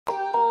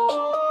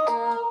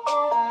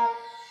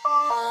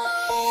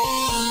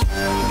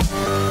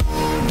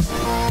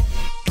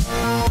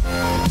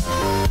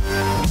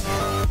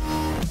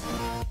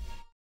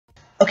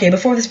Okay,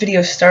 before this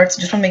video starts,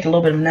 I just want to make a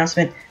little bit of an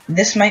announcement.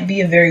 This might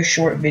be a very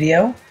short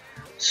video,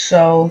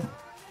 so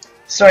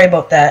sorry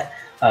about that.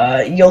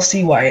 You'll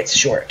see why it's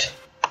short.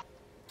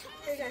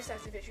 Hey guys,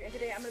 ToxicFish Out, and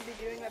today I'm going to be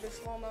doing another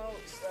Slo-Mo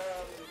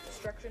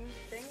destruction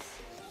things.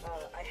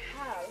 I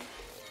have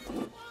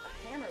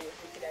a hammer with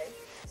me today,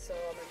 so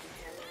I'm going to be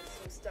hammering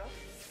some stuff.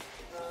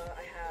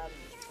 I'm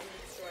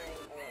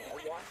destroying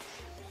a watch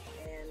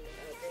and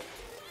a big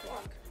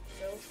clock.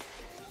 So,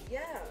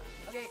 yeah.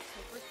 Okay,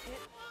 so first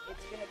hit,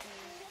 it's going to be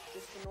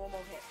just a normal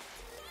hit.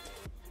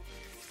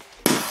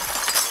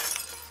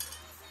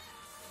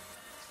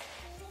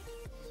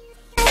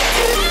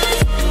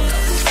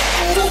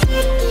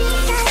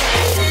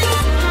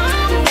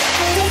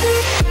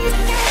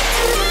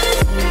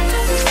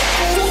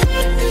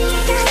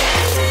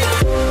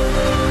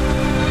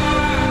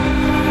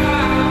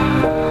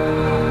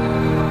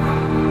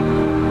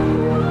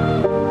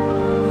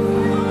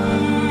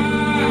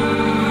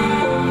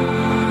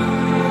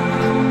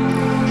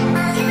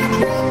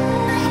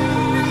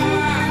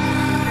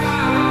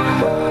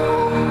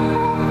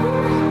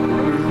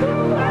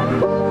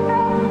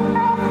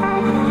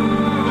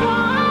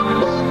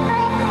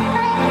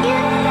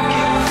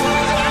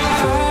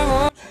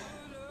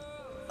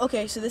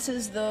 Okay, so this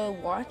is the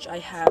watch. I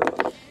have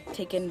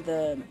taken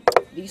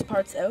these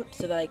parts out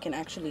so that I can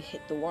actually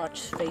hit the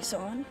watch face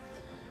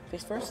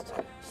first.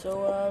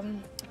 So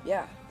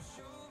yeah,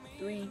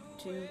 3,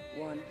 2,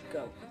 1,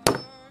 go.